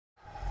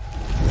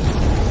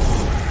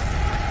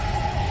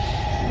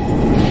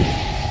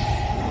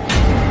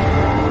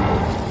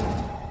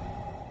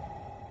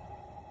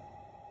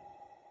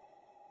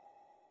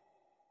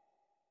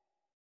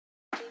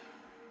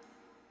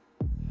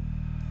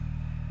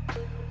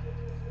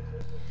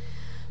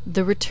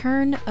The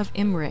Return of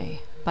Imray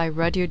by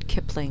Rudyard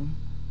Kipling.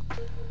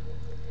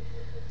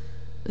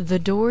 The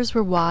doors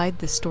were wide,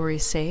 the story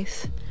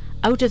saith.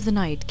 Out of the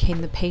night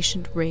came the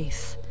patient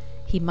wraith.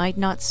 He might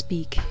not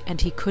speak, and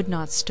he could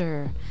not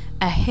stir,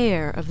 a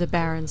hair of the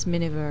Baron's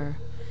miniver.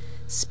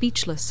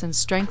 Speechless and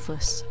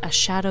strengthless, a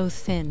shadow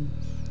thin,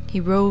 he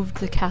roved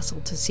the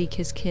castle to seek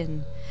his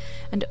kin.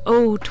 And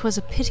oh, 'twas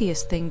a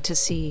piteous thing to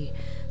see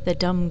the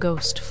dumb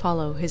ghost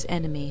follow his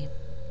enemy.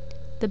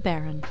 The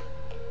Baron.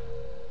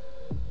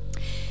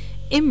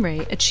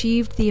 Imray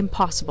achieved the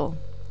impossible.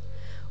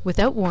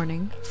 Without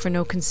warning, for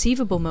no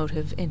conceivable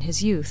motive, in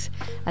his youth,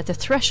 at the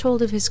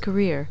threshold of his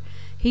career,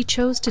 he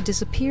chose to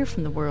disappear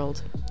from the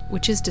world,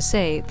 which is to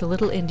say, the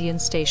little Indian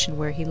station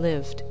where he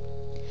lived.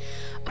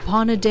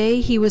 Upon a day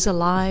he was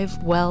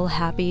alive, well,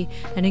 happy,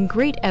 and in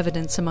great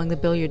evidence among the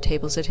billiard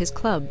tables at his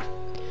club.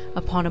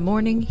 Upon a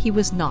morning he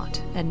was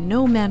not, and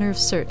no manner of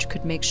search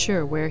could make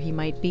sure where he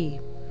might be.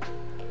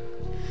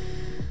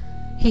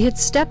 He had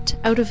stepped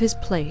out of his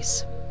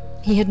place.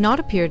 He had not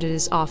appeared at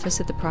his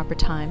office at the proper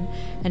time,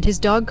 and his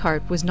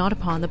dog-cart was not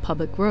upon the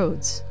public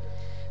roads.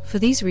 For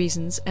these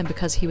reasons, and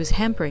because he was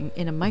hampering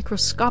in a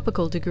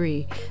microscopical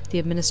degree the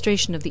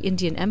administration of the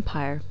Indian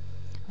Empire,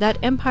 that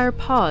empire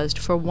paused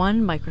for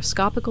one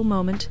microscopical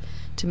moment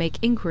to make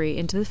inquiry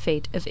into the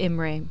fate of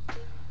Imray.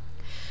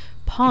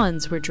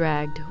 Ponds were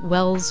dragged,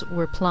 wells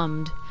were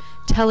plumbed,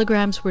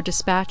 telegrams were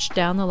dispatched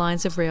down the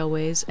lines of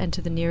railways and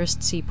to the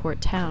nearest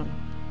seaport town,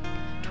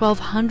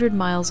 1,200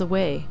 miles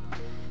away.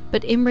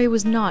 But Imray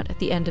was not at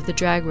the end of the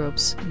drag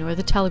ropes, nor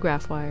the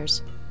telegraph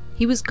wires.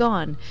 He was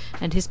gone,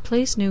 and his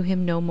place knew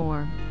him no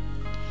more.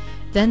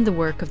 Then the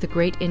work of the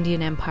great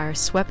Indian Empire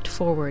swept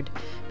forward,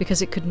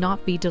 because it could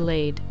not be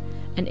delayed,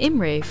 and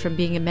Imray, from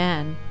being a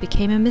man,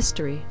 became a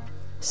mystery,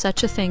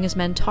 such a thing as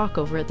men talk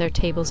over at their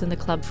tables in the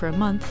club for a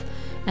month,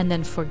 and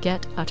then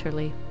forget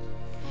utterly.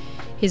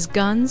 His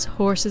guns,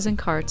 horses, and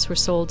carts were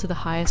sold to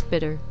the highest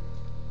bidder.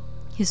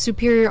 His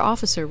superior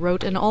officer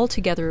wrote an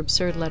altogether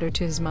absurd letter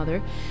to his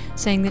mother,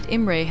 saying that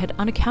Imray had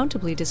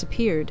unaccountably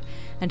disappeared,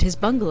 and his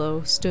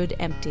bungalow stood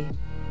empty.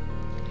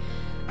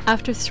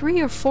 After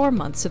 3 or 4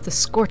 months of the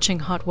scorching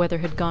hot weather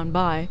had gone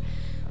by,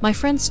 my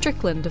friend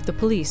Strickland of the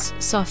police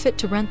saw fit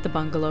to rent the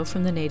bungalow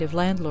from the native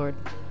landlord.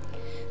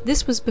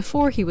 This was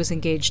before he was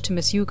engaged to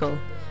Miss Youghal,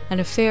 an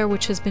affair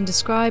which has been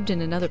described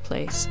in another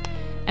place,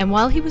 and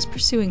while he was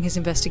pursuing his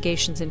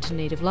investigations into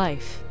native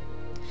life.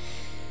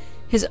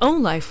 His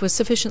own life was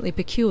sufficiently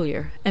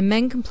peculiar, and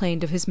men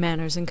complained of his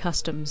manners and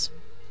customs.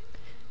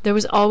 There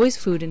was always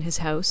food in his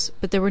house,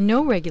 but there were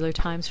no regular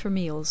times for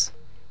meals.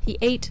 He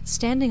ate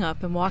standing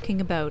up and walking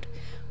about,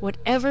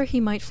 whatever he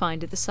might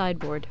find at the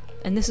sideboard,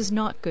 and this is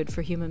not good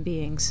for human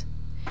beings.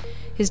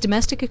 His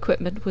domestic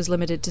equipment was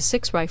limited to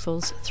 6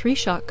 rifles, 3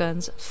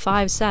 shotguns,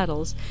 5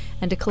 saddles,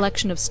 and a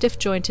collection of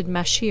stiff-jointed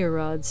masheer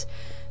rods,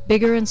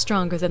 bigger and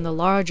stronger than the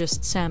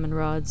largest salmon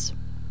rods.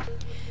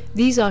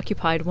 These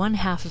occupied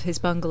 1/2 of his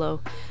bungalow,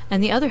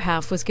 and the other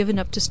half was given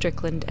up to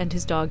Strickland and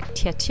his dog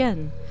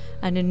Tietjen,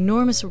 an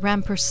enormous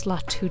ramper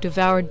slut who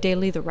devoured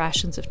daily the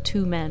rations of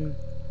 2 men.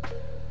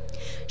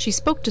 She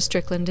spoke to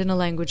Strickland in a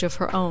language of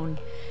her own,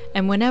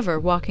 and whenever,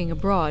 walking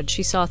abroad,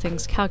 she saw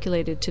things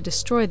calculated to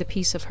destroy the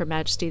peace of Her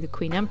Majesty the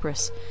Queen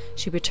Empress,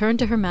 she returned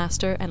to her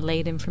master and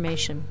laid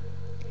information.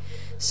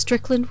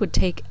 Strickland would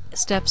take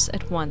steps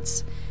at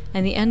once,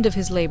 and the end of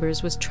his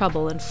labours was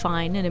trouble and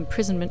fine and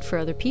imprisonment for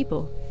other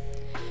people.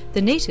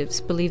 The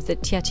natives believed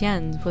that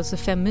Tietjen was a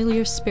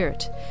familiar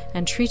spirit,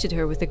 and treated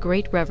her with the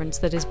great reverence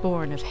that is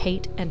born of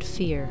hate and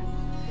fear.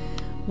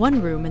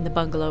 One room in the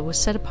bungalow was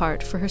set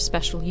apart for her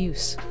special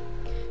use.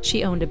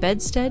 She owned a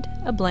bedstead,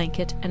 a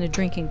blanket, and a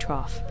drinking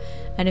trough,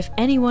 and if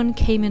anyone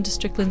came into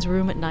Strickland's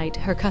room at night,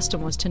 her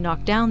custom was to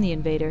knock down the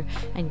invader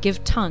and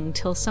give tongue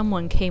till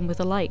someone came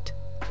with a light.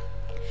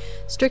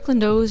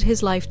 Strickland owed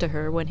his life to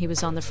her when he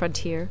was on the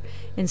frontier,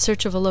 in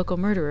search of a local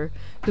murderer,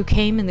 who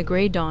came in the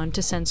grey dawn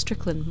to send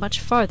Strickland much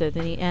farther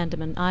than the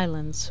Andaman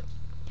Islands.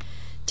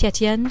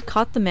 Tietjen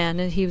caught the man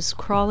as he was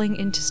crawling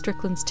into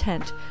Strickland's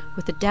tent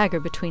with a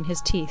dagger between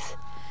his teeth,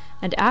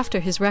 and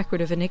after his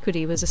record of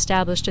iniquity was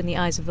established in the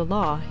eyes of the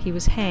law, he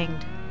was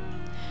hanged.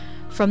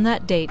 From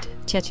that date,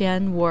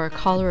 Tietjen wore a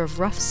collar of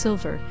rough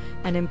silver,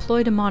 and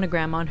employed a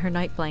monogram on her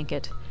night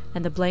blanket,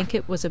 and the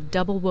blanket was of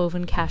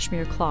double-woven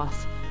cashmere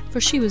cloth, for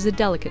she was a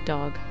delicate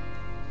dog.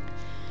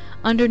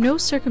 Under no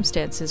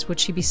circumstances would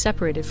she be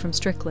separated from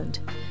Strickland,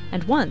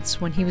 and once,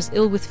 when he was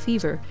ill with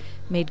fever,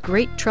 made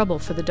great trouble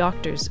for the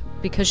doctors,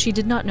 because she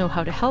did not know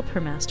how to help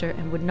her master,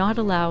 and would not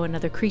allow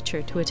another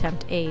creature to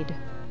attempt aid.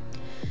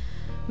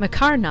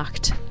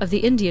 Macarnacht of the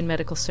Indian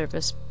Medical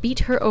Service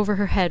beat her over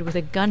her head with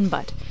a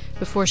gun-butt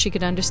before she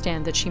could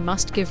understand that she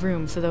must give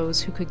room for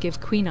those who could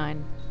give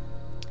quinine.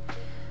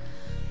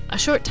 A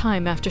short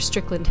time after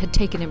Strickland had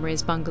taken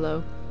Imray's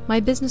bungalow, my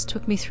business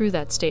took me through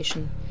that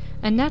station,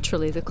 and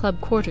naturally, the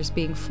club quarters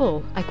being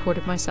full, I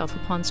quartered myself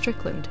upon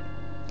Strickland.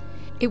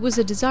 It was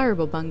a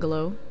desirable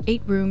bungalow,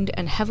 8-roomed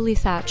and heavily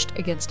thatched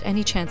against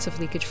any chance of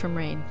leakage from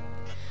rain.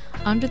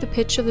 Under the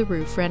pitch of the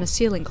roof ran a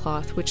ceiling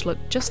cloth which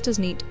looked just as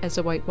neat as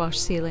a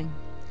whitewashed ceiling.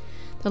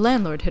 The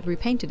landlord had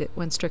repainted it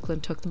when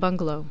Strickland took the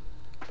bungalow.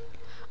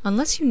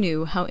 Unless you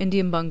knew how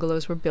Indian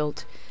bungalows were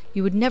built,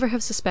 you would never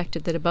have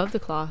suspected that above the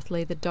cloth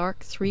lay the dark,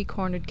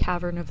 three-cornered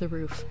cavern of the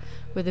roof,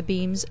 where the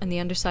beams and the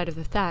underside of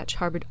the thatch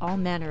harboured all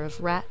manner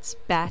of rats,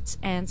 bats,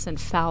 ants, and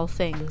foul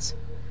things.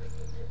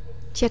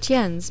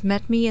 Tietjens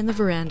met me in the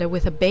verandah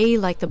with a bay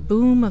like the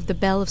boom of the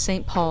bell of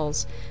St.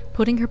 Paul's,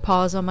 putting her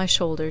paws on my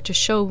shoulder to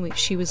show me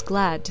she was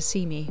glad to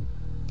see me.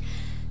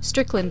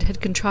 Strickland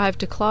had contrived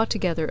to claw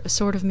together a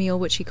sort of meal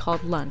which he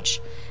called lunch,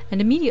 and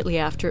immediately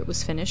after it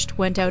was finished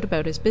went out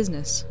about his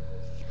business.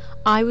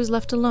 I was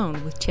left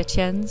alone with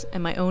Tietjens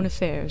and my own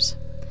affairs.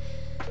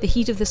 The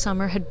heat of the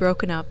summer had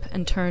broken up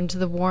and turned to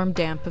the warm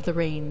damp of the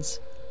rains.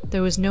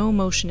 There was no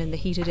motion in the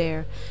heated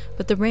air,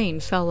 but the rain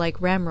fell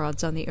like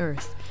ramrods on the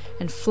earth,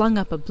 and flung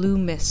up a blue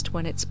mist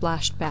when it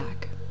splashed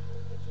back.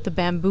 The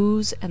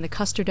bamboos and the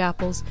custard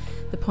apples,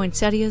 the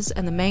poinsettias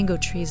and the mango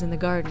trees in the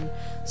garden,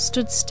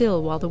 stood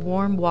still while the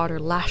warm water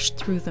lashed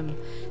through them,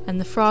 and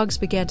the frogs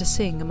began to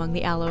sing among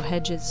the aloe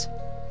hedges.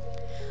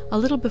 A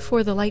little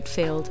before the light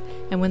failed,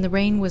 and when the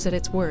rain was at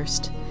its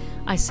worst,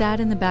 I sat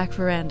in the back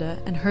verandah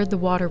and heard the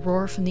water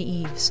roar from the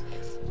eaves,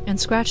 and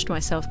scratched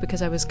myself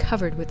because I was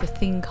covered with a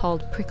thing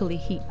called prickly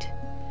heat.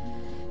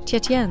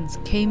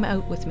 Tietjens came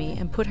out with me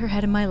and put her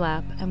head in my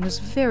lap and was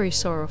very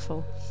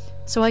sorrowful,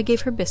 so I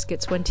gave her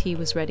biscuits when tea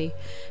was ready,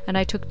 and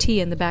I took tea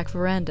in the back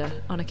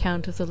verandah on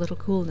account of the little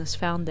coolness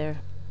found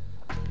there.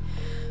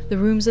 The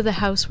rooms of the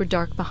house were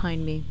dark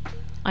behind me.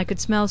 I could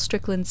smell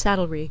Strickland's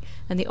saddlery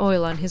and the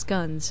oil on his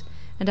guns,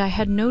 and I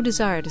had no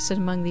desire to sit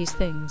among these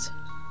things.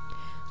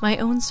 My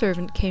own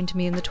servant came to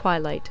me in the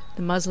twilight,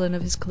 the muslin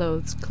of his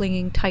clothes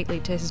clinging tightly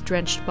to his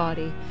drenched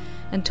body,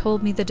 and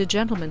told me that a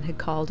gentleman had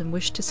called and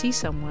wished to see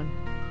someone.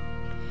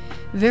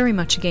 Very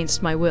much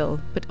against my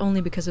will, but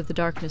only because of the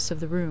darkness of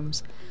the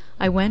rooms,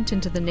 I went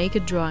into the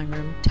naked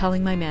drawing-room,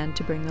 telling my man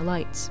to bring the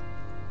lights.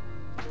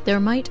 There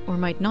might or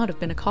might not have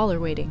been a caller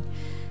waiting.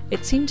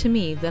 It seemed to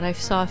me that I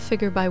saw a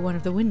figure by one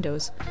of the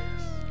windows,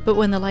 but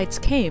when the lights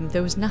came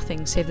there was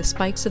nothing save the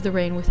spikes of the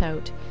rain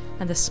without,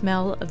 and the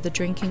smell of the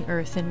drinking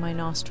earth in my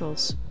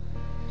nostrils.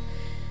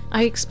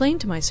 I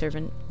explained to my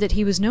servant that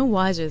he was no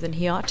wiser than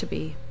he ought to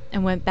be,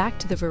 and went back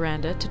to the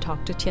verandah to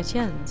talk to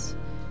Tietjens.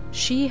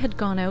 She had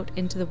gone out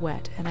into the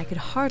wet, and I could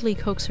hardly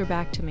coax her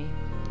back to me,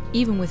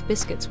 even with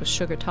biscuits with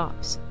sugar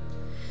tops.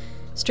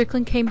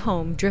 Strickland came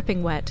home,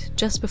 dripping wet,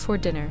 just before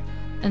dinner,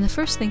 and the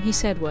first thing he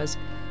said was,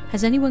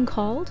 "Has anyone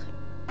called?"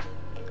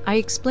 I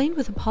explained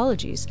with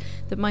apologies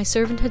that my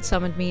servant had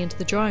summoned me into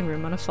the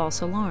drawing-room on a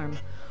false alarm,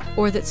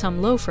 or that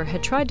some loafer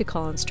had tried to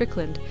call on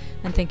Strickland,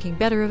 and thinking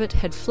better of it,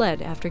 had fled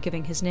after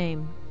giving his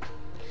name.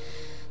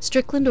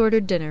 Strickland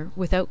ordered dinner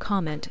without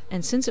comment,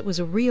 and since it was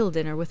a real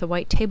dinner with a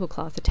white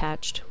tablecloth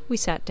attached, we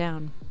sat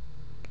down.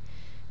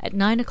 At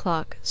 9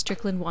 o'clock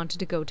Strickland wanted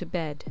to go to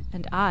bed,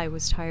 and I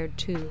was tired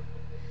too.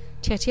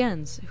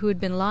 Tietjens, who had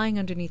been lying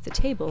underneath the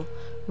table,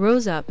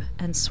 rose up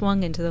and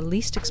swung into the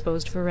least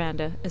exposed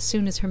verandah as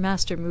soon as her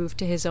master moved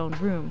to his own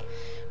room,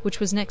 which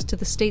was next to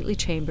the stately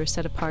chamber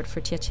set apart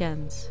for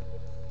Tietjens.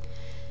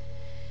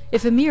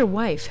 If a mere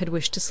wife had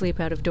wished to sleep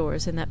out of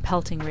doors in that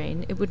pelting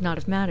rain, it would not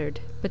have mattered,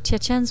 but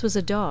Tietjens was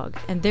a dog,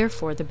 and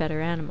therefore the better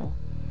animal.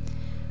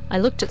 I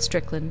looked at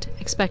Strickland,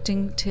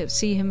 expecting to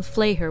see him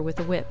flay her with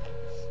a whip.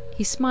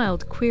 He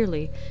smiled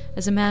queerly,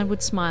 as a man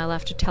would smile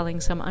after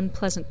telling some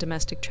unpleasant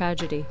domestic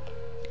tragedy.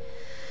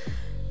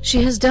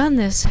 "She has done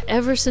this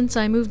ever since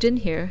I moved in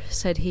here,"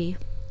 said he.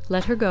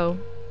 "Let her go."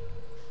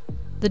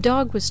 The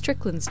dog was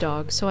Strickland's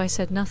dog, so I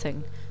said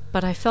nothing,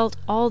 but I felt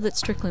all that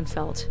Strickland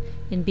felt,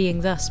 in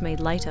being thus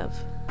made light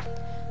of.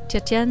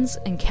 Tietjens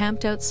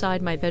encamped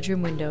outside my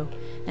bedroom window,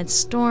 and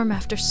storm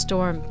after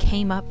storm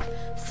came up,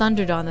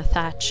 thundered on the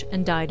thatch,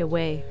 and died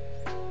away.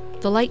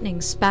 The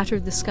lightning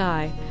spattered the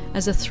sky,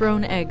 as a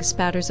thrown egg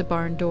spatters a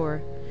barn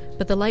door,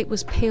 but the light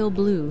was pale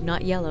blue,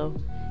 not yellow,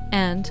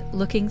 and,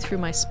 looking through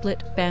my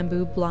split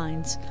bamboo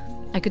blinds,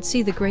 I could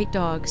see the great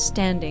dog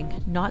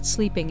standing, not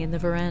sleeping, in the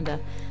verandah,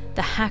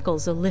 the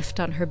hackles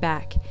alift on her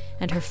back,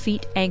 and her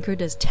feet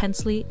anchored as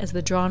tensely as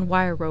the drawn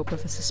wire rope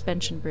of a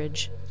suspension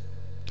bridge.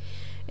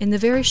 In the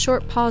very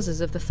short pauses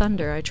of the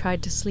thunder I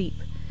tried to sleep,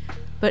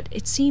 but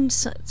it seemed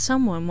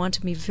someone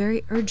wanted me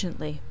very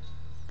urgently.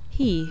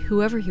 He,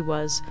 whoever he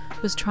was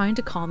trying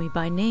to call me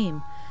by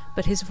name,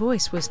 but his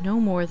voice was no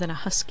more than a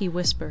husky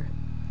whisper.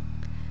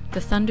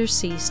 The thunder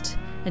ceased,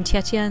 and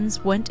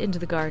Tietjens went into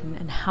the garden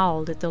and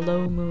howled at the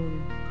low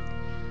moon.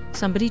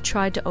 Somebody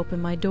tried to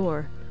open my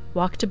door,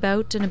 walked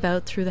about and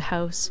about through the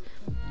house,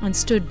 and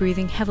stood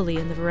breathing heavily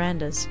in the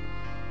verandas,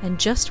 and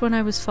just when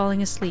I was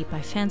falling asleep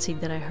I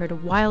fancied that I heard a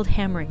wild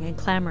hammering and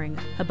clamouring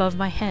above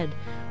my head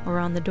or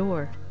on the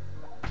door.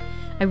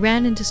 I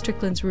ran into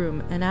Strickland's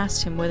room and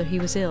asked him whether he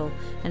was ill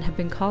and had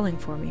been calling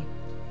for me.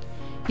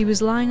 He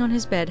was lying on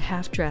his bed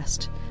half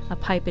dressed, a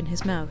pipe in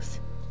his mouth.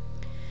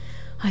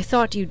 "I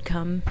thought you'd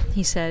come,"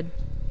 he said.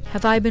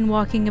 "Have I been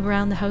walking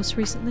around the house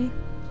recently?"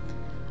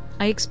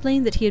 I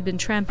explained that he had been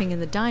tramping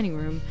in the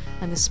dining-room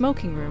and the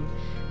smoking-room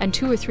and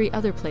 2 or 3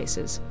 other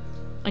places,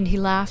 and he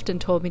laughed and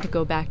told me to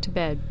go back to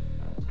bed.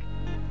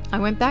 I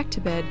went back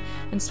to bed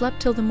and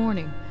slept till the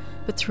morning,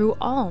 but through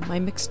all my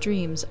mixed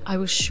dreams I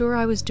was sure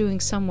I was doing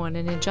someone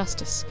an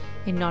injustice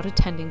in not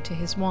attending to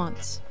his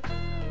wants.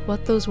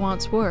 What those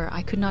wants were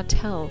I could not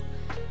tell,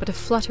 but a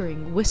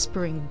fluttering,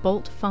 whispering,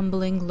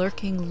 bolt-fumbling,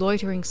 lurking,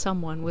 loitering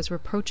someone was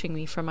reproaching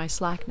me for my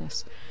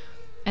slackness,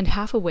 and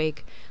half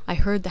awake I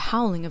heard the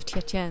howling of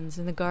Tietjens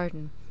in the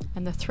garden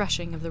and the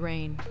threshing of the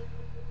rain.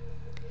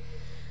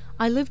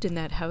 I lived in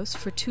that house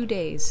for 2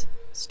 days.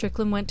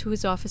 Strickland went to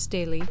his office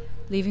daily,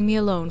 leaving me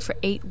alone for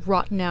 8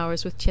 rotten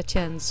hours with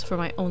Tietjens for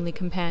my only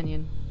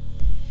companion.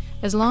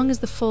 As long as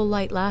the full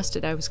light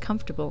lasted I was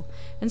comfortable,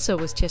 and so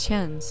was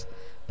Tietjens,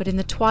 but in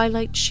the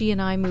twilight she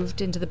and I moved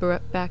into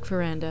the back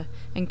veranda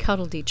and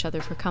cuddled each other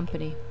for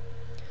company.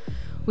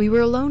 We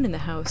were alone in the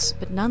house,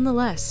 but none the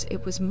less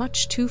it was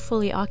much too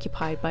fully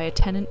occupied by a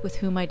tenant with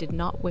whom I did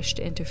not wish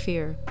to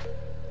interfere.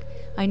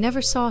 I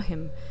never saw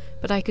him,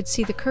 but I could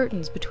see the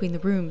curtains between the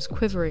rooms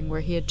quivering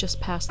where he had just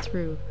passed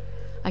through.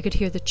 I could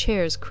hear the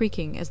chairs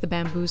creaking as the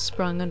bamboos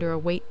sprung under a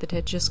weight that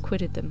had just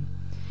quitted them,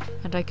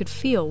 and I could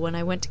feel when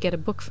I went to get a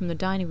book from the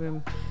dining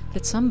room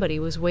that somebody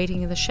was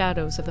waiting in the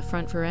shadows of the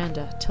front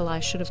veranda till I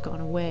should have gone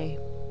away.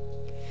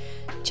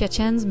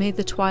 Tietjens made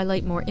the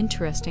twilight more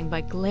interesting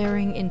by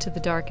glaring into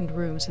the darkened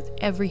rooms with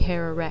every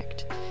hair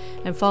erect,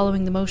 and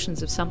following the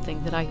motions of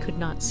something that I could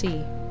not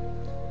see.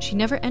 She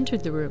never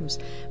entered the rooms,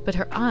 but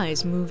her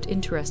eyes moved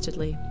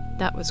interestedly.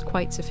 That was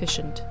quite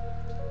sufficient.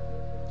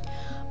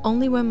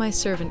 Only when my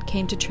servant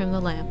came to trim the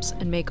lamps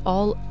and make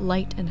all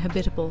light and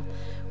habitable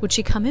would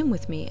she come in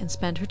with me and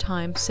spend her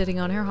time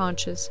sitting on her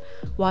haunches,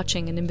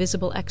 watching an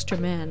invisible extra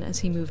man as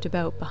he moved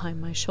about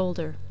behind my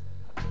shoulder.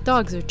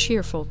 Dogs are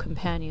cheerful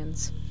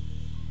companions.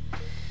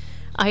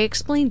 I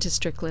explained to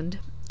Strickland,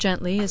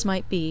 gently as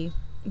might be,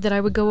 that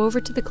I would go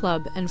over to the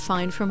club and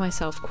find for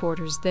myself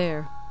quarters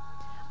there.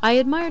 I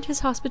admired his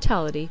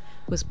hospitality,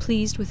 was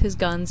pleased with his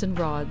guns and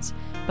rods,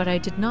 but I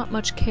did not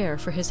much care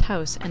for his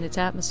house and its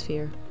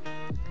atmosphere.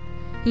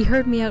 He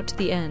heard me out to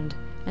the end,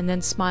 and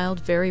then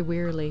smiled very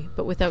wearily,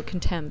 but without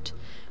contempt,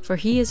 for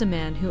he is a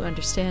man who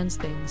understands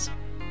things.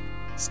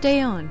 "Stay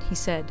on," he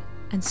said,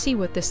 "and see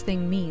what this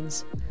thing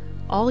means.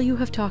 All you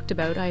have talked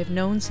about I have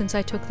known since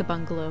I took the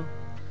bungalow.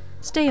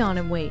 Stay on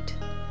and wait.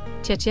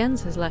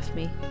 Tietjens has left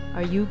me.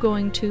 Are you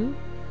going too?"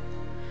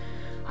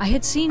 I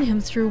had seen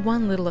him through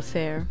one little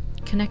affair,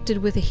 connected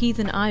with a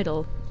heathen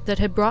idol, that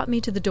had brought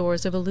me to the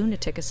doors of a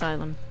lunatic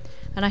asylum,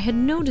 and I had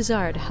no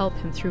desire to help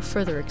him through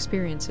further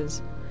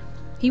experiences.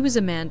 He was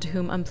a man to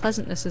whom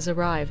unpleasantnesses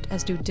arrived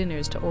as do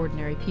dinners to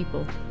ordinary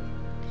people.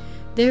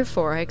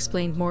 Therefore I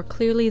explained more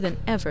clearly than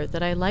ever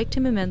that I liked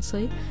him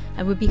immensely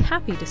and would be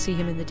happy to see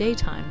him in the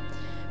daytime,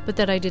 but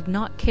that I did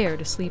not care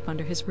to sleep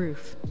under his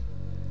roof.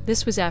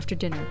 This was after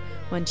dinner,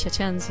 when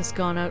Tietjens has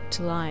gone out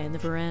to lie in the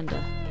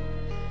veranda.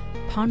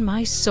 "'Pon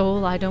my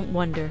soul, I don't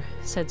wonder,"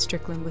 said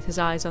Strickland with his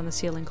eyes on the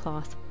ceiling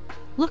cloth.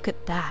 "Look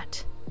at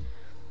that!"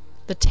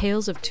 The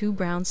tails of 2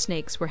 brown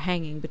snakes were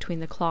hanging between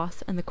the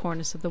cloth and the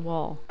cornice of the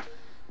wall.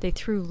 They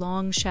threw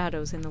long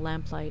shadows in the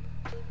lamplight.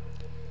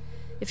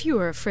 "If you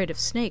are afraid of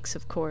snakes,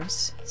 of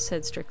course,"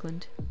 said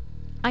Strickland.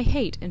 "I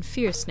hate and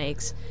fear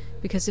snakes,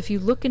 because if you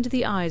look into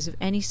the eyes of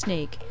any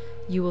snake,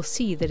 you will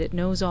see that it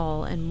knows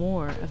all and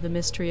more of the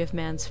mystery of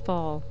man's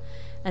fall,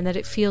 and that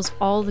it feels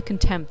all the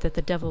contempt that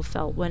the devil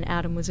felt when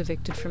Adam was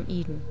evicted from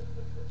Eden.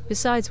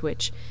 Besides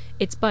which,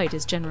 its bite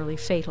is generally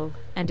fatal,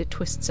 and it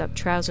twists up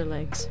trouser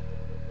legs."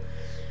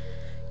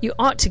 "You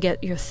ought to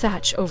get your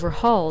thatch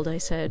overhauled," I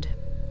said.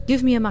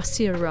 "Give me a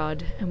mahseer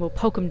rod, and we'll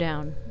poke 'em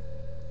down."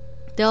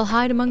 "They'll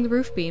hide among the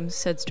roof beams,"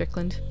 said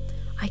Strickland.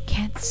 "I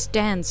can't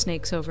stand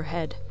snakes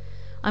overhead.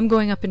 I'm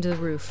going up into the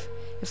roof.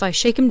 If I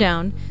shake 'em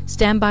down,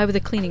 stand by with a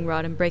cleaning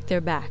rod and break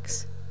their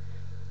backs."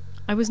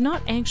 I was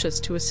not anxious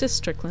to assist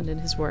Strickland in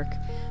his work,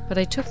 but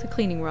I took the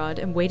cleaning rod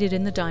and waited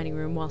in the dining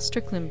room while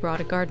Strickland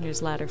brought a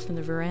gardener's ladder from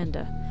the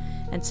veranda,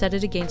 and set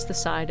it against the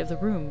side of the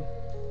room.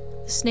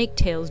 The snake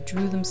tails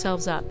drew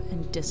themselves up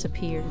and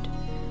disappeared.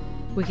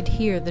 We could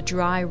hear the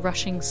dry,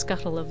 rushing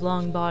scuttle of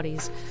long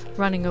bodies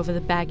running over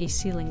the baggy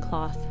ceiling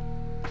cloth.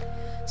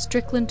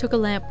 Strickland took a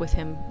lamp with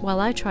him,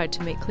 while I tried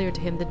to make clear to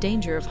him the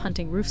danger of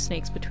hunting roof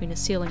snakes between a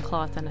ceiling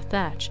cloth and a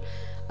thatch,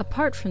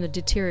 apart from the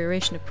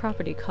deterioration of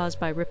property caused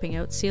by ripping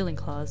out ceiling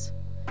cloths.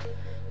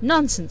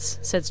 "Nonsense!"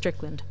 said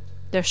Strickland.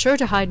 "They're sure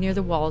to hide near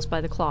the walls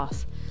by the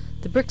cloth.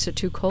 The bricks are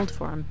too cold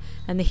for 'em,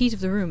 and the heat of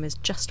the room is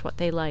just what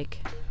they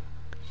like."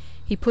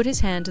 He put his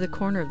hand to the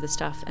corner of the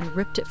stuff and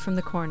ripped it from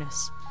the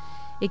cornice.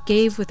 It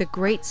gave with a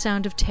great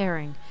sound of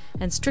tearing,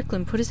 and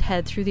Strickland put his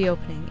head through the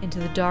opening into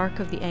the dark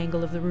of the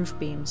angle of the roof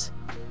beams.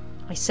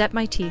 I set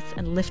my teeth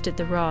and lifted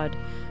the rod,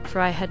 for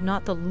I had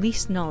not the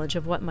least knowledge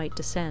of what might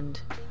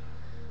descend.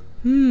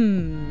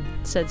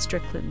 Said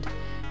Strickland,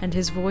 and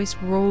his voice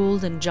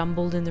rolled and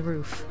jumbled in the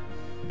roof.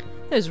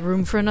 "There's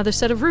room for another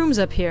set of rooms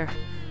up here,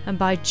 and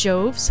by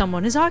Jove,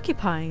 someone is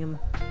occupying 'em."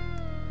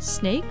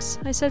 "Snakes?"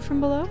 I said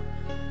from below.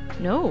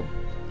 "No,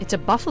 it's a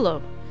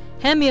buffalo.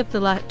 Hand me up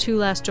the 2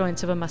 last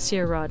joints of a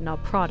mahseer rod and I'll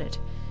prod it.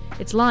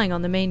 It's lying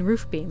on the main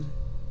roof beam."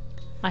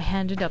 I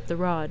handed up the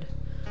rod.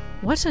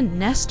 "What a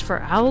nest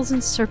for owls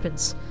and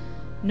serpents!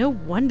 No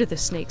wonder the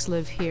snakes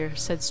live here,"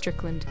 said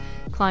Strickland,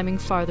 climbing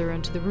farther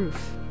onto the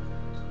roof.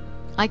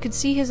 I could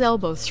see his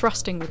elbow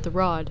thrusting with the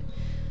rod.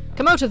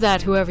 "Come out of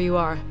that, whoever you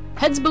are!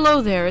 Heads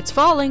below there, it's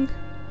falling!"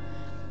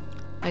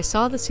 I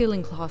saw the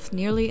ceiling cloth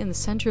nearly in the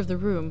centre of the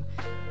room,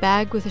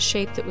 bag with a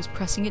shape that was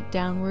pressing it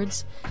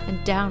downwards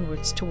and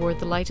downwards toward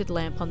the lighted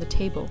lamp on the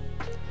table.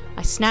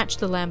 I snatched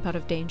the lamp out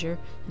of danger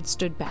and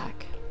stood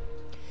back.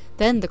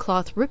 Then the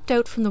cloth ripped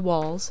out from the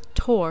walls,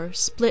 tore,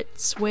 split,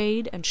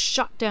 swayed, and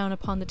shot down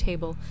upon the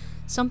table,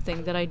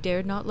 something that I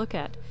dared not look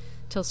at,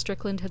 till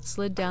Strickland had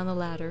slid down the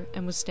ladder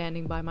and was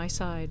standing by my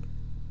side.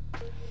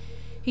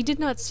 He did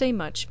not say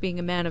much, being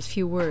a man of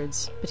few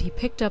words, but he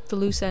picked up the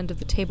loose end of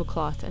the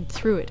tablecloth and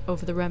threw it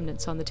over the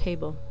remnants on the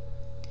table.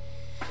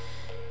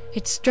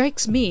 "It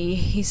strikes me,"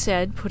 he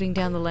said, putting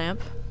down the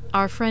lamp,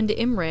 "our friend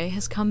Imray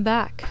has come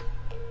back."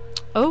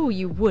 "Oh,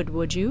 you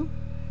would you?"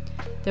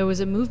 There was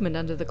a movement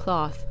under the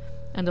cloth,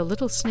 and a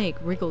little snake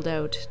wriggled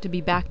out, to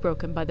be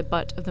back-broken by the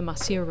butt of the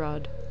masseur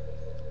rod.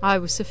 I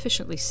was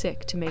sufficiently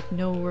sick to make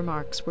no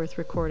remarks worth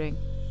recording.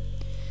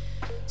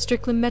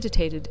 Strickland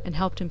meditated and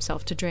helped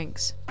himself to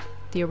drinks.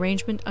 The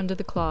arrangement under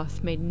the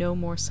cloth made no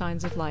more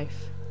signs of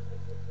life.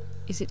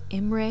 "Is it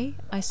Imray?"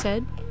 I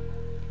said.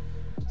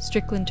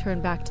 Strickland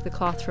turned back to the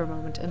cloth for a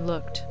moment and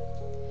looked.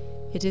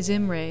 "It is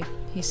Imray,"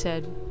 he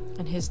said,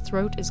 "and his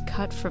throat is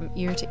cut from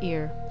ear to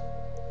ear."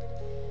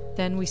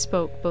 Then we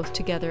spoke both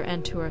together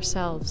and to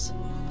ourselves.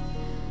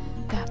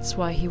 That's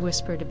why he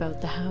whispered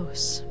about the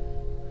house.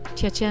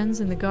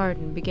 Tietjens in the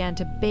garden began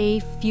to bay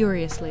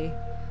furiously.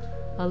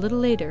 A little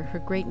later her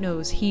great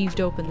nose heaved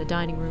open the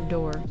dining-room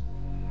door.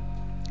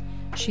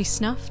 She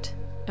snuffed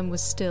and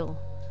was still.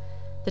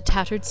 The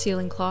tattered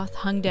ceiling-cloth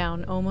hung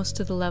down almost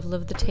to the level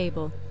of the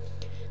table,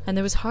 and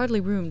there was hardly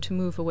room to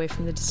move away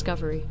from the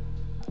discovery.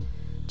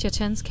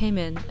 Tietjens came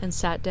in and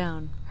sat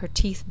down, her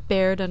teeth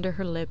bared under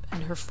her lip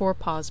and her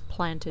forepaws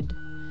planted.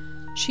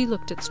 She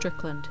looked at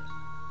Strickland.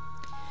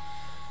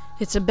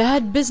 "It's a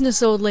bad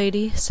business, old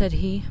lady," said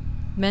he.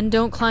 "Men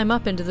don't climb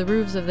up into the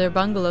roofs of their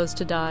bungalows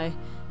to die,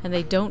 and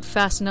they don't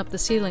fasten up the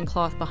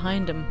ceiling-cloth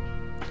behind 'em.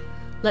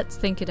 Let's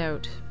think it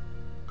out."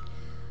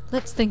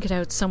 "Let's think it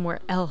out somewhere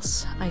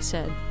else," I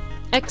said.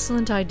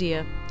 "Excellent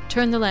idea.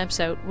 Turn the lamps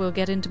out. We'll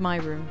get into my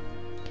room."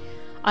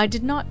 I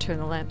did not turn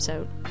the lamps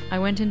out. I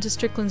went into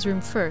Strickland's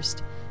room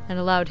first, and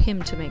allowed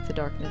him to make the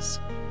darkness.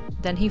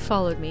 Then he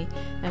followed me,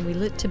 and we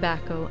lit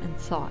tobacco and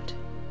thought.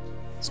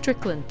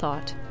 Strickland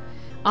thought.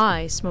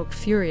 I smoked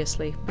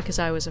furiously, because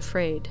I was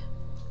afraid.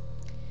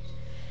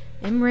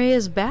 "Imray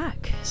is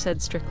back,"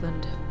 said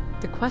Strickland.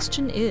 "The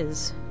question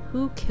is,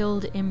 who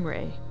killed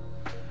Imray?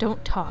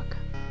 Don't talk.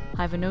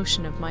 I've a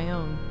notion of my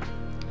own.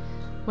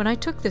 When I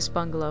took this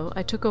bungalow,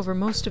 I took over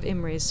most of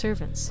Imray's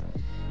servants.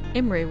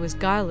 Imray was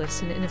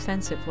guileless and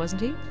inoffensive,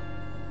 wasn't he?"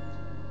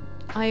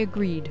 I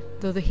agreed,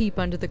 though the heap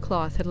under the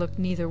cloth had looked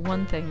neither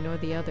one thing nor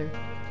the other.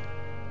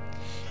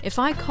 "If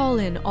I call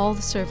in all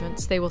the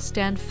servants, they will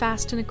stand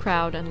fast in a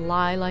crowd and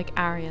lie like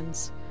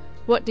Aryans.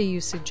 What do you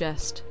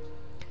suggest?"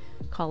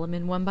 "Call 'em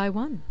in one by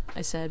one,"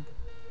 I said.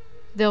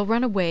 "They'll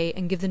run away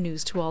and give the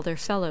news to all their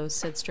fellows,"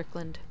 said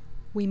Strickland.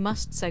 "We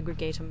must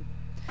segregate 'em.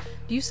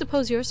 Do you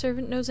suppose your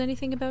servant knows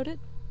anything about it?"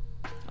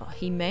 "Oh,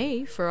 he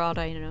may, for aught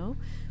I know,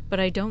 but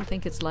I don't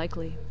think it's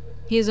likely.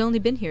 He has only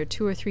been here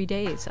 2 or 3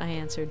 days," I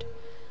answered.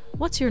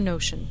 "What's your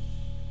notion?"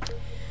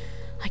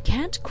 "I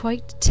can't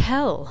quite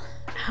tell.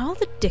 How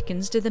the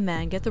dickens did the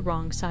man get the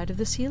wrong side of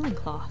the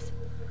ceiling-cloth?"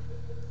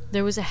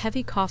 There was a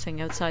heavy coughing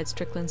outside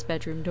Strickland's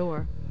bedroom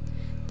door.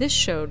 This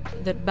showed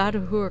that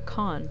Bahadur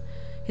Khan,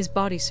 his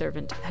body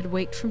servant, had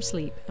waked from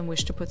sleep and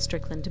wished to put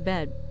Strickland to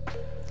bed.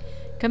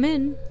 "Come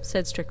in,"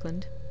 said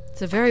Strickland.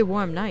 "It's a very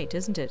warm night,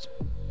 isn't it?"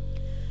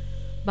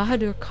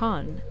 Bahadur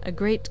Khan, a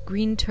great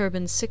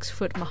green-turbaned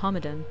 6-foot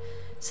Mohammedan,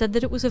 said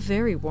that it was a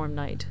very warm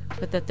night,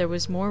 but that there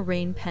was more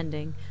rain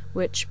pending,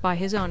 which, by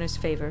his honour's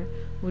favour,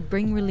 would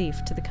bring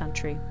relief to the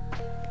country.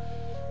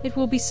 "It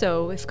will be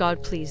so, if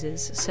God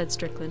pleases," said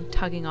Strickland,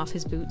 tugging off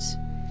his boots.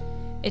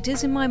 "It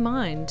is in my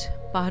mind,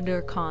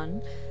 Bahadur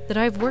Khan, that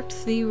I have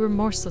worked thee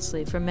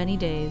remorselessly for many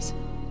days,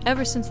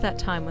 ever since that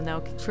time when thou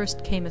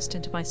first camest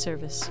into my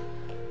service.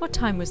 What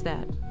time was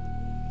that?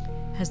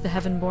 Has the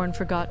Heaven-born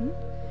forgotten?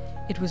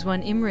 It was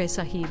when Imray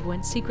Sahib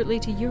went secretly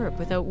to Europe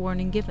without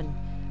warning given,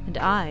 and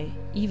I,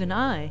 even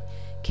I,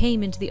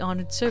 came into the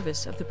honoured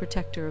service of the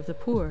protector of the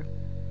poor.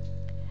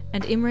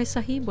 And Imray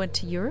Sahib went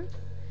to Europe?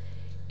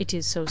 It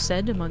is so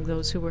said among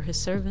those who were his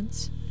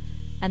servants.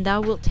 And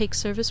thou wilt take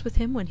service with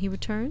him when he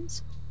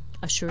returns?"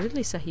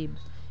 "Assuredly, Sahib.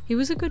 He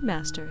was a good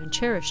master, and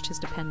cherished his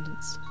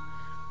dependents."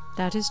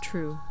 "That is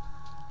true.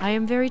 I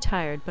am very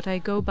tired, but I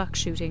go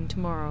buck-shooting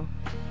to-morrow.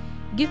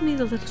 Give me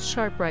the little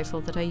sharp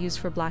rifle that I use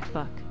for black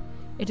buck.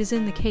 It is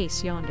in the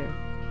case yonder."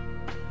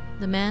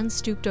 The man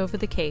stooped over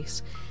the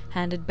case,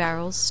 handed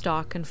barrels,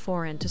 stock, and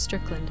fore-end to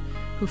Strickland,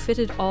 who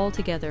fitted all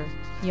together,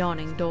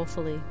 yawning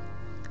dolefully.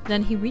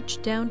 Then he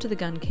reached down to the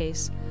gun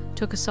case,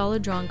 took a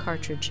solid drawn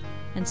cartridge,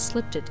 and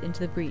slipped it into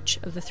the breech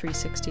of the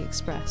 360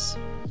 Express.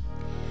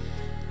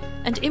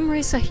 And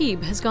Imray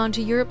Sahib has gone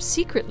to Europe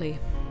secretly.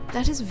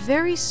 That is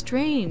very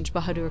strange,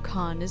 Bahadur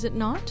Khan, is it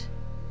not?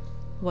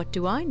 What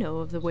do I know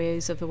of the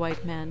ways of the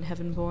white man,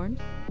 heaven-born?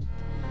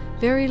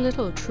 Very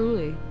little,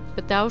 truly,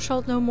 but thou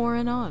shalt know more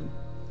anon.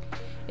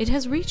 It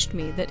has reached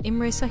me that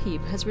Imray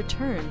Sahib has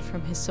returned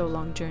from his so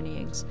long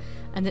journeyings,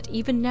 and that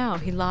even now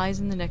he lies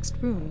in the next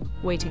room,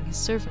 waiting his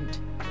servant.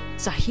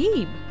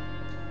 Sahib!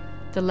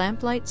 The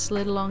lamplight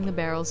slid along the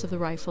barrels of the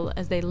rifle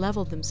as they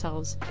levelled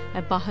themselves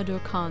at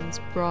Bahadur Khan's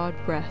broad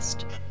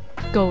breast.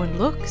 "Go and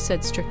look,"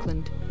 said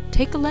Strickland.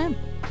 "Take a lamp.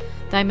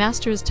 Thy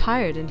master is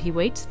tired, and he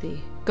waits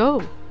thee.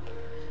 Go."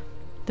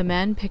 The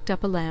man picked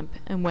up a lamp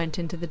and went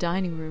into the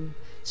dining room,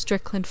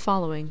 Strickland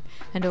following,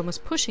 and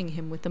almost pushing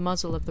him with the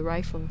muzzle of the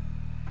rifle.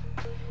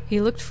 He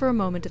looked for a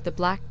moment at the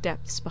black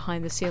depths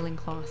behind the ceiling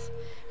cloth,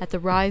 at the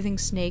writhing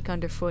snake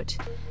underfoot,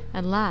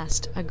 and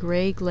last a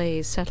grey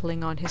glaze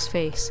settling on his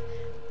face,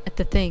 at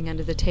the thing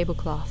under the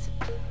tablecloth.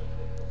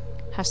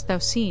 "Hast thou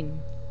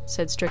seen?"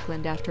 said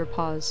Strickland after a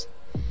pause.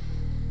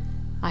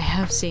 "I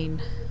have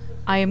seen.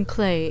 I am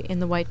clay in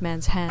the white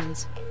man's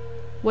hands.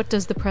 What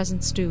does the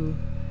presence do?"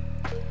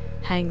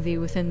 "Hang thee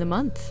within the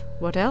month.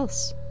 What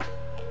else?"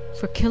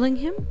 "For killing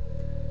him?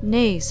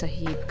 Nay,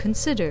 Sahib,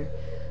 consider.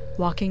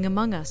 Walking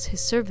among us,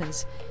 his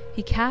servants,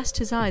 he cast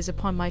his eyes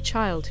upon my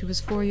child, who was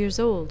 4 years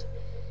old.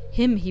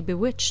 Him he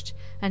bewitched,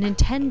 and in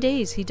 10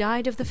 days he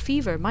died of the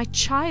fever. My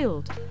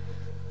child!"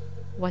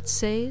 "What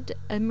said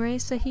Imray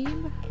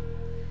Sahib?"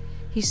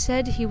 "He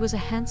said he was a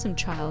handsome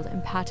child,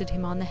 and patted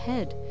him on the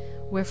head,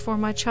 wherefore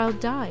my child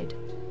died.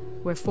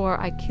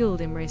 Wherefore I killed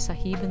Imray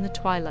Sahib in the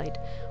twilight,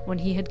 when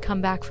he had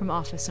come back from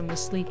office and was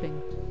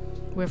sleeping.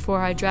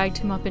 Wherefore I dragged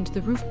him up into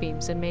the roof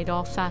beams and made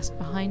all fast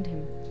behind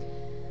him.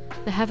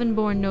 The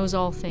heaven-born knows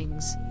all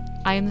things.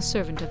 I am the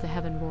servant of the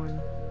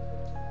heaven-born."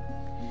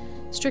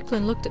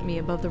 Strickland looked at me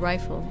above the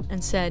rifle,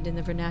 and said in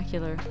the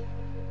vernacular,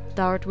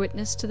 "Thou'rt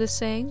witness to this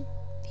saying?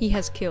 He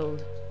has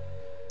killed."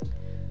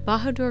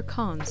 Bahadur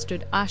Khan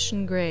stood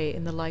ashen grey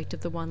in the light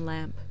of the one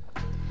lamp.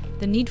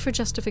 The need for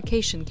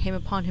justification came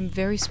upon him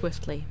very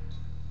swiftly.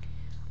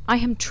 "I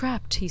am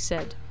trapped," he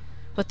said,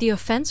 "but the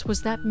offence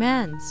was that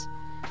man's.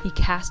 He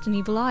cast an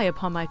evil eye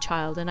upon my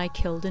child, and I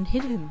killed and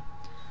hid him.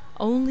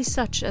 Only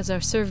such as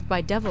are served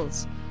by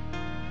devils,"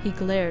 he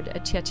glared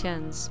at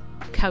Tietjens,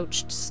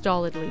 couched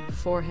stolidly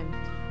before him,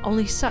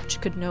 "only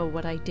such could know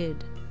what I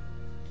did."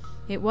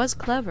 "It was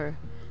clever,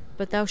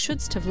 but thou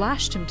shouldst have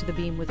lashed him to the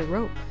beam with a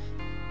rope.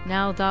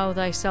 Now thou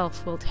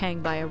thyself wilt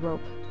hang by a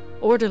rope.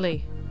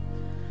 Orderly!"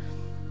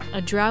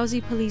 A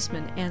drowsy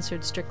policeman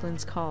answered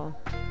Strickland's call.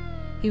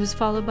 He was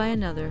followed by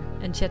another,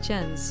 and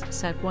Tietjens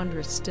sat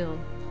wondrous still.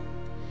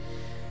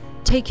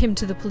 "Take him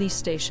to the police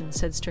station,"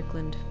 said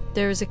Strickland.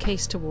 "There is a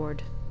case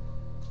toward."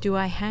 "Do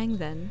I hang,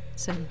 then?"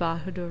 said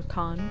Bahadur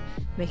Khan,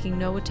 making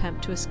no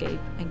attempt to escape,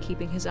 and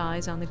keeping his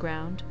eyes on the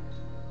ground.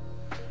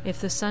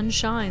 "If the sun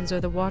shines or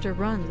the water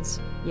runs,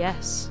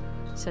 yes,"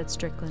 said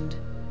Strickland.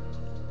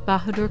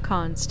 Bahadur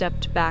Khan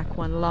stepped back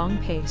one long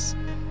pace,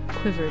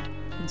 quivered,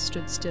 and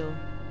stood still.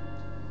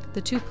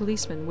 The 2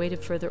 policemen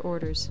waited further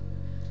orders.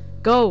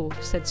 "Go,"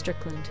 said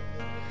Strickland.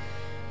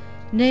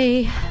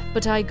 "Nay,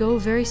 but I go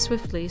very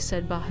swiftly,"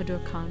 said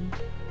Bahadur Khan.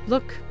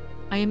 "Look,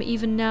 I am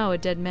even now a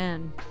dead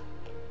man."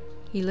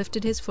 He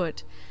lifted his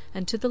foot,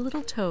 and to the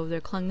little toe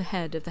there clung the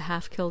head of the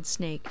half-killed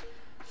snake,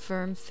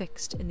 firm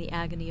fixed in the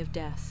agony of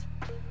death.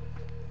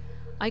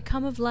 "I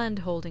come of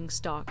landholding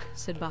stock,"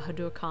 said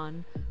Bahadur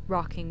Khan,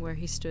 rocking where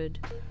he stood.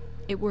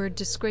 "It were a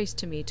disgrace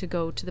to me to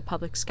go to the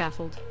public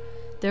scaffold.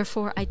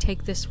 Therefore I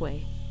take this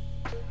way.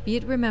 Be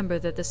it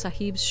remembered that the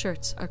Sahib's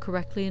shirts are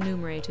correctly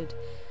enumerated,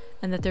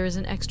 and that there is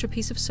an extra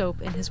piece of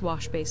soap in his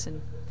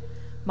wash-basin.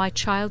 My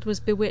child was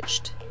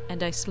bewitched,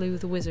 and I slew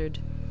the wizard.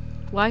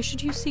 Why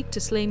should you seek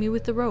to slay me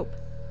with the rope?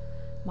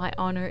 My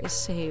honour is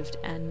saved,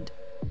 and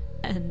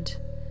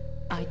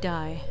I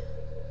die."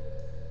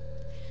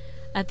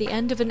 At the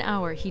end of an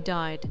hour he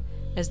died,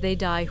 as they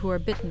die who are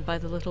bitten by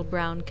the little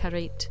brown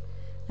karait,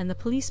 and the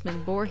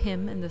policemen bore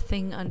him and the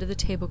thing under the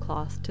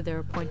tablecloth to their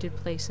appointed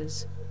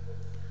places.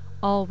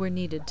 All were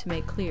needed to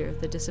make clear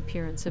the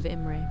disappearance of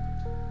Imray.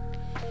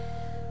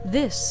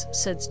 "This,"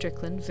 said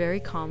Strickland very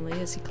calmly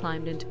as he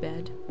climbed into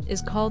bed,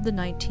 "is called the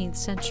 19th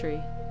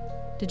century.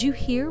 Did you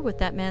hear what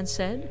that man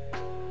said?"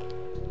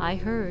 "I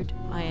heard,"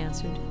 I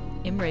answered.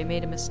 "Imray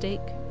made a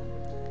mistake."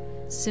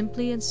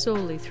 Simply and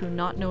solely through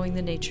not knowing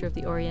the nature of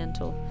the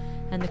Oriental,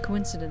 and the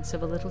coincidence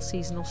of a little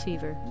seasonal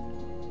fever.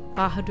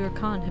 Bahadur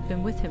Khan had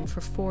been with him for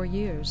 4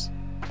 years.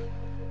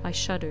 I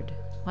shuddered.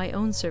 My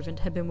own servant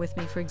had been with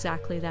me for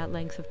exactly that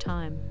length of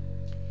time.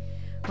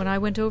 When I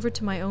went over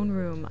to my own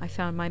room, I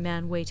found my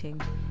man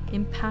waiting,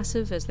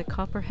 impassive as the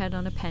copper head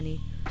on a penny,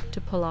 to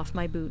pull off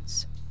my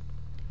boots.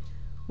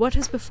 "What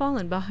has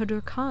befallen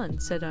Bahadur Khan?"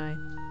 said I.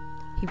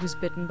 "He was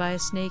bitten by a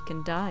snake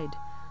and died.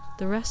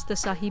 The rest the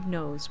Sahib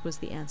knows," was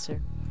the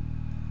answer.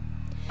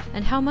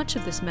 "And how much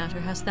of this matter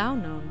hast thou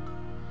known?"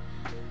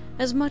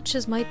 "As much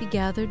as might be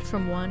gathered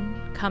from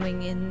one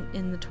coming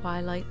in the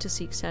twilight to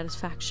seek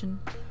satisfaction.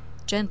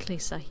 Gently,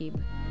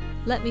 Sahib.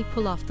 Let me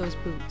pull off those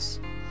boots."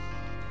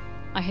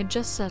 I had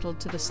just settled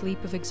to the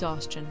sleep of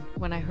exhaustion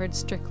when I heard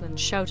Strickland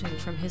shouting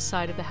from his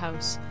side of the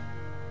house,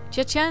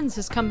 "Tietjens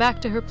has come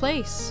back to her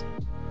place!"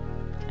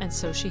 And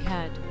so she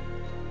had.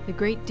 The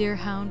great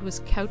deerhound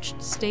was couched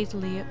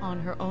statelily on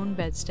her own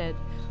bedstead,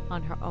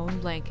 on her own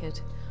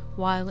blanket,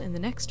 while in the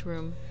next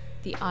room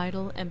the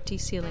idle, empty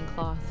ceiling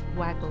cloth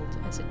waggled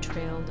as it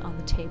trailed on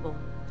the table.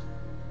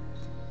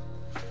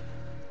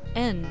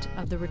 End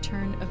of The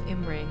Return of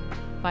Imray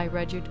by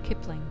Rudyard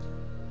Kipling.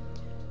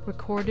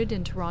 Recorded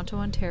in Toronto,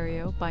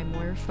 Ontario by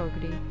Moira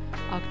Fogarty,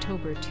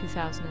 October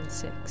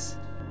 2006.